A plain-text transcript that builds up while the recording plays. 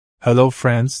Hello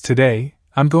friends, today,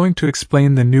 I'm going to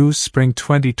explain the new Spring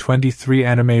 2023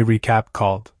 anime recap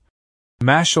called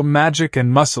Mashle Magic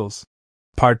and Muscles,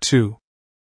 Part 2.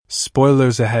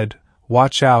 Spoilers ahead,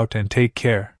 watch out and take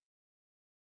care.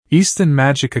 Easton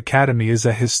Magic Academy is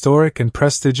a historic and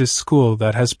prestigious school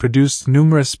that has produced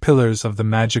numerous pillars of the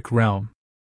magic realm.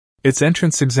 Its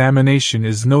entrance examination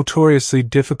is notoriously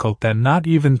difficult that not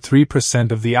even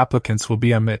 3% of the applicants will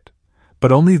be admitted,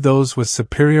 but only those with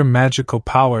superior magical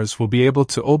powers will be able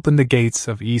to open the gates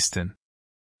of Easton.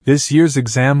 This year's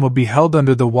exam will be held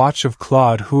under the watch of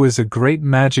Claude, who is a great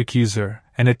magic user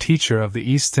and a teacher of the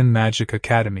Easton Magic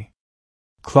Academy.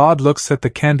 Claude looks at the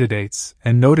candidates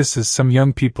and notices some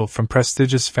young people from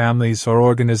prestigious families or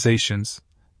organizations,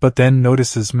 but then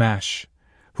notices Mashle,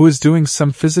 who is doing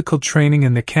some physical training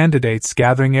in the candidates'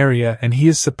 gathering area, and he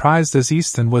is surprised as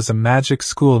Easton was a magic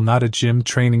school, not a gym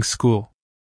training school.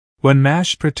 When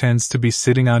Mashle pretends to be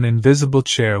sitting on an invisible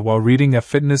chair while reading a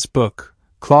fitness book,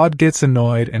 Claude gets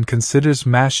annoyed and considers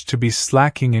Mashle to be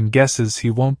slacking and guesses he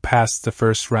won't pass the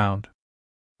first round.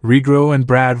 Regro and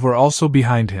Brad were also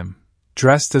behind him,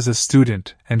 dressed as a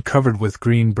student and covered with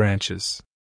green branches.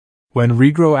 When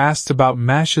Regro asked about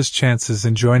Mashle's chances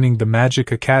in joining the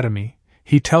Magic Academy,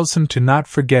 he tells him to not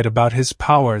forget about his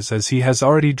powers, as he has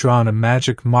already drawn a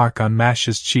magic mark on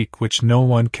Mashle's cheek which no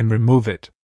one can remove it.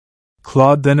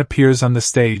 Claude then appears on the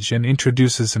stage and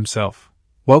introduces himself,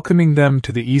 welcoming them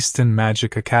to the Easton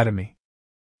Magic Academy.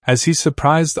 As he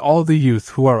surprised all the youth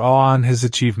who are awe on his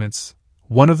achievements,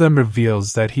 one of them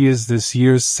reveals that he is this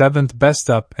year's 7th best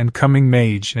up-and-coming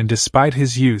mage, and despite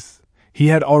his youth, he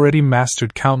had already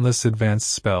mastered countless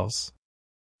advanced spells.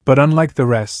 But unlike the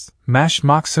rest, Mashle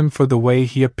mocks him for the way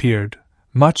he appeared,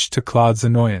 much to Claude's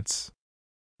annoyance.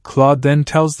 Claude then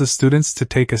tells the students to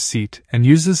take a seat and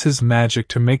uses his magic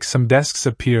to make some desks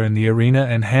appear in the arena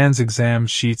and hands exam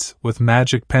sheets with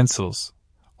magic pencils,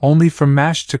 only for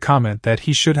Mashle to comment that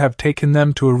he should have taken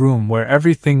them to a room where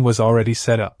everything was already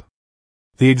set up.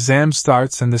 The exam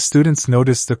starts and the students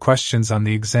notice the questions on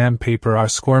the exam paper are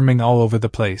squirming all over the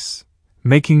place,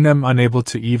 making them unable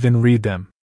to even read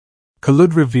them.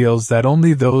 Khulud reveals that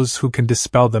only those who can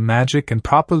dispel the magic and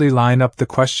properly line up the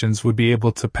questions would be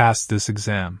able to pass this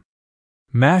exam.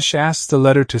 Mashle asks the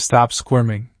letter to stop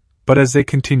squirming, but as they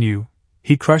continue,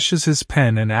 he crushes his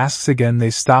pen and asks again. They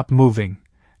stop moving,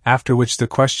 after which the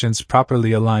questions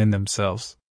properly align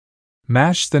themselves.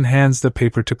 Mashle then hands the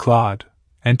paper to Claude,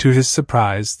 and to his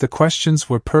surprise the questions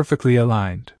were perfectly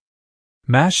aligned.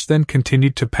 Mashle then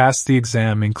continued to pass the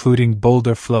exam, including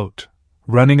boulder float,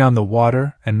 running on the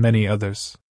water, and many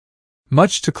others.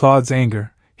 Much to Claude's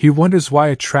anger, he wonders why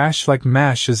a trash like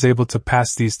Mashle is able to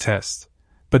pass these tests,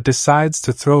 but decides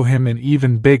to throw him an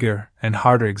even bigger and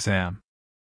harder exam.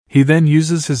 He then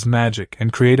uses his magic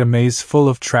and create a maze full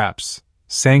of traps,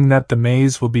 saying that the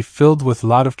maze will be filled with a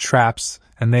lot of traps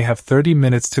and they have 30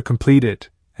 minutes to complete it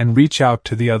and reach out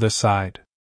to the other side.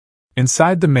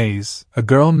 Inside the maze, a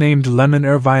girl named Lemon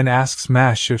Irvine asks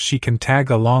Mashle if she can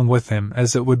tag along with him,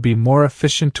 as it would be more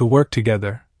efficient to work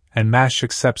together, and Mashle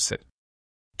accepts it.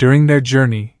 During their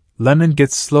journey, Lemon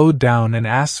gets slowed down and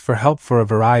asks for help for a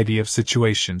variety of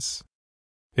situations.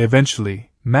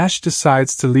 Eventually, Mashle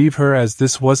decides to leave her as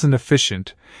this wasn't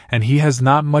efficient, and he has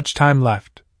not much time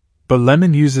left, but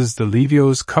Lemon uses the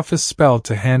Levio's Cuffus spell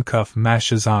to handcuff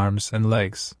Mashle's arms and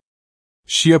legs.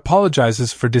 She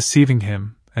apologizes for deceiving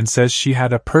him, and says she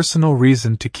had a personal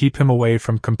reason to keep him away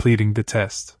from completing the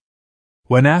test.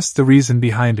 When asked the reason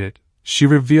behind it, she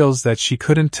reveals that she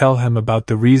couldn't tell him about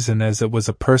the reason as it was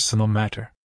a personal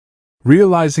matter.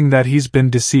 Realizing that he's been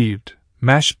deceived,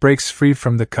 Mashle breaks free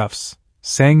from the cuffs,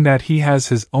 saying that he has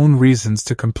his own reasons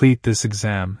to complete this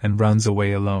exam, and runs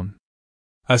away alone.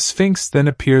 A sphinx then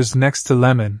appears next to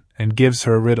Lemon and gives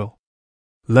her a riddle.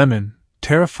 Lemon,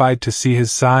 terrified to see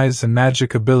his size and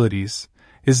magic abilities,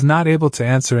 is not able to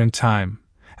answer in time,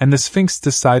 and the Sphinx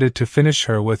decided to finish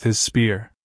her with his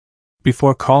spear.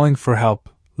 Before calling for help,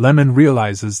 Lemon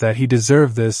realizes that he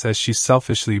deserved this as she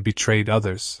selfishly betrayed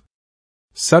others.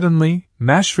 Suddenly,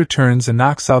 Mashle returns and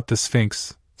knocks out the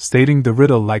Sphinx, stating the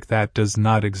riddle like that does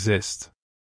not exist.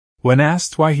 When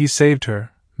asked why he saved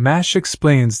her, Mashle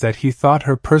explains that he thought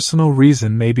her personal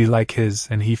reason may be like his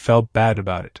and he felt bad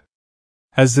about it.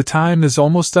 As the time is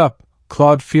almost up,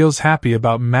 Claude feels happy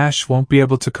about Mashle won't be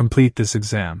able to complete this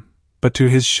exam, but to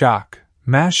his shock,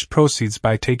 Mashle proceeds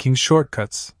by taking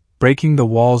shortcuts, breaking the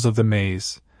walls of the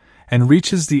maze, and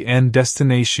reaches the end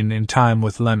destination in time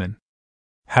with Lemon.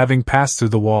 Having passed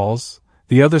through the walls,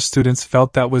 the other students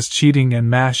felt that was cheating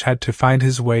and Mashle had to find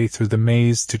his way through the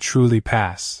maze to truly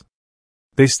pass.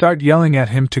 They start yelling at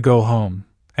him to go home,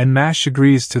 and Mashle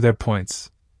agrees to their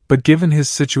points, but given his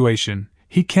situation,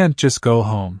 he can't just go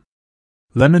home.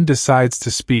 Lemon decides to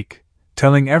speak,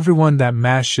 telling everyone that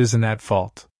Mash isn't at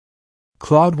fault.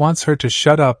 Claude wants her to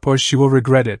shut up or she will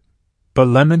regret it, but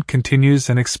Lemon continues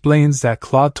and explains that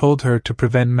Claude told her to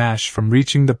prevent Mash from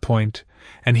reaching the point,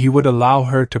 and he would allow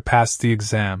her to pass the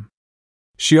exam.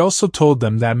 She also told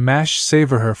them that Mash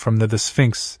saved her from the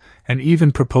Sphinx, and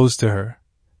even proposed to her,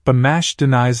 but Mash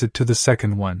denies it to the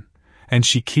second one, and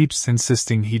she keeps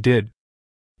insisting he did.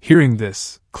 Hearing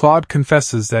this, Claude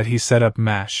confesses that he set up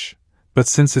Mash, but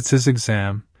since it's his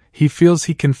exam, he feels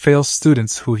he can fail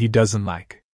students who he doesn't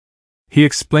like. He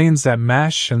explains that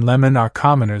Mash and Lemon are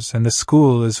commoners and the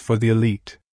school is for the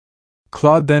elite.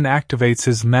 Claude then activates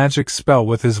his magic spell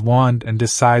with his wand and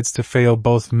decides to fail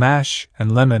both Mash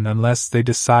and Lemon unless they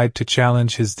decide to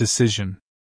challenge his decision.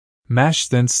 Mash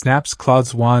then snaps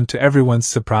Claude's wand to everyone's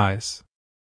surprise.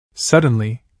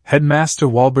 Suddenly, Headmaster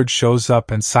Wahlberg shows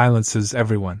up and silences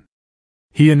everyone.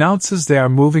 He announces they are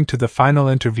moving to the final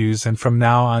interviews and from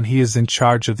now on he is in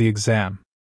charge of the exam.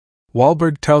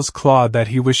 Wahlberg tells Claude that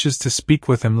he wishes to speak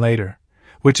with him later,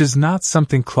 which is not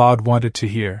something Claude wanted to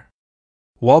hear.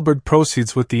 Wahlberg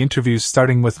proceeds with the interviews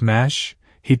starting with Mash.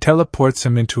 He teleports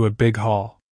him into a big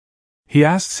hall. He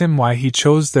asks him why he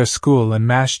chose their school and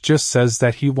Mash just says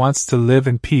that he wants to live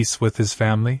in peace with his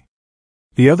family.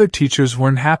 The other teachers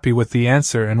weren't happy with the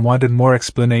answer and wanted more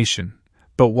explanation,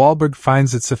 but Wahlberg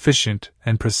finds it sufficient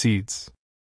and proceeds.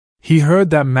 He heard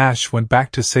that Mash went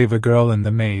back to save a girl in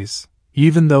the maze,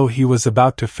 even though he was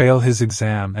about to fail his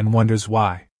exam and wonders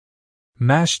why.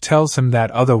 Mash tells him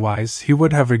that otherwise he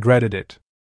would have regretted it.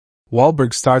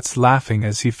 Wahlberg starts laughing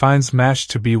as he finds Mash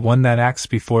to be one that acts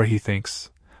before he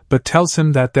thinks, but tells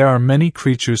him that there are many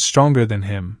creatures stronger than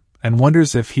him, and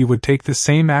wonders if he would take the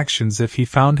same actions if he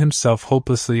found himself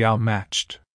hopelessly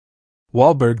outmatched.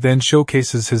 Wahlberg then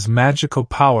showcases his magical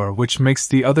power which makes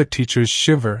the other teachers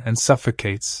shiver and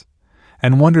suffocates,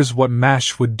 and wonders what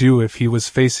Mash would do if he was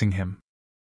facing him.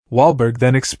 Wahlberg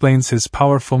then explains his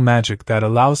powerful magic that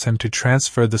allows him to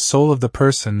transfer the soul of the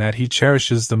person that he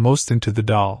cherishes the most into the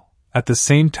doll. At the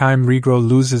same time Regro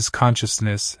loses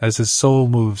consciousness as his soul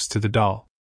moves to the doll.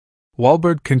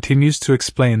 Wahlberg continues to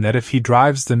explain that if he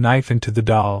drives the knife into the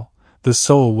doll, the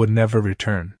soul would never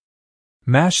return.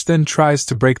 Mash then tries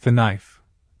to break the knife,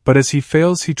 but as he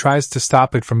fails he tries to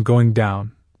stop it from going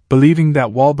down, believing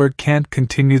that Wahlberg can't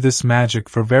continue this magic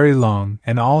for very long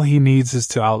and all he needs is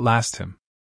to outlast him.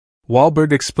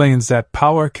 Wahlberg explains that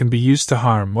power can be used to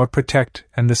harm or protect,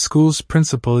 and the school's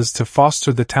principle is to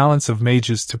foster the talents of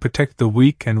mages to protect the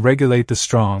weak and regulate the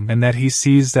strong, and that he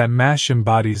sees that Mash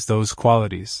embodies those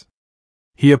qualities.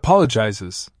 He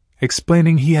apologizes,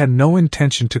 explaining he had no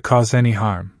intention to cause any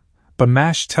harm, but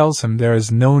Mash tells him there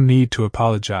is no need to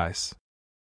apologize.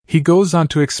 He goes on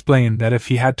to explain that if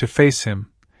he had to face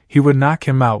him, he would knock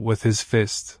him out with his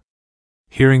fist.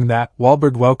 Hearing that,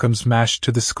 Wahlberg welcomes Mash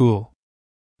to the school.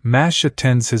 Mash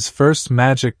attends his first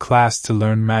magic class to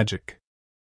learn magic.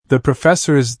 The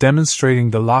professor is demonstrating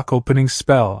the lock-opening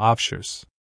spell options.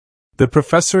 The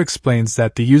professor explains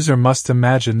that the user must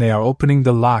imagine they are opening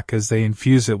the lock as they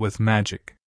infuse it with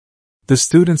magic. The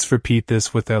students repeat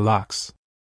this with their locks.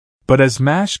 But as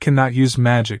Mash cannot use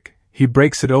magic, he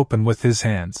breaks it open with his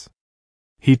hands.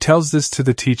 He tells this to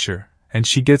the teacher, and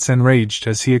she gets enraged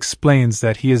as he explains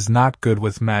that he is not good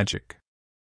with magic.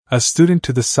 A student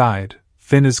to the side,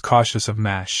 Finn, is cautious of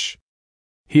Mash.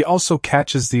 He also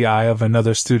catches the eye of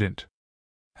another student.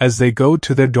 As they go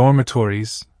to their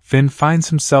dormitories, Finn finds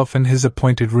himself in his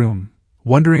appointed room,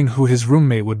 wondering who his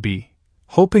roommate would be,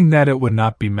 hoping that it would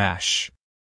not be Mash.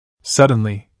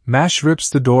 Suddenly, Mash rips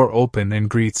the door open and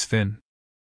greets Finn.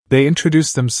 They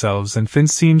introduce themselves and Finn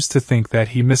seems to think that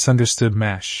he misunderstood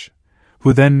Mash,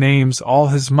 who then names all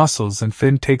his muscles and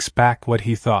Finn takes back what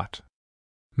he thought.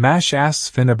 Mash asks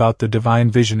Finn about the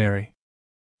Divine Visionary.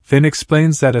 Finn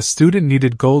explains that a student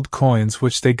needed gold coins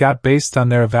which they got based on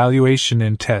their evaluation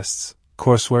in tests,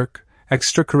 coursework,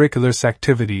 extracurricular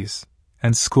activities,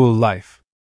 and school life.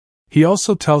 He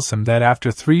also tells him that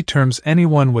after 3 terms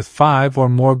anyone with 5 or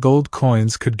more gold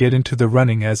coins could get into the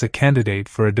running as a candidate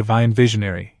for a Divine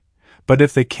Visionary, but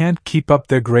if they can't keep up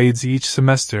their grades each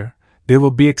semester, they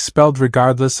will be expelled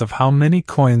regardless of how many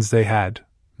coins they had,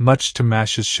 much to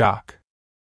Mash's shock.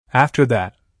 After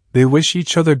that, they wish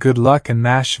each other good luck and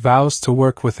Mash vows to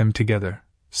work with him together,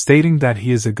 stating that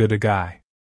he is a good guy.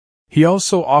 He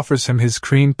also offers him his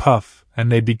cream puff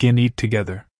and they begin eat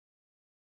together.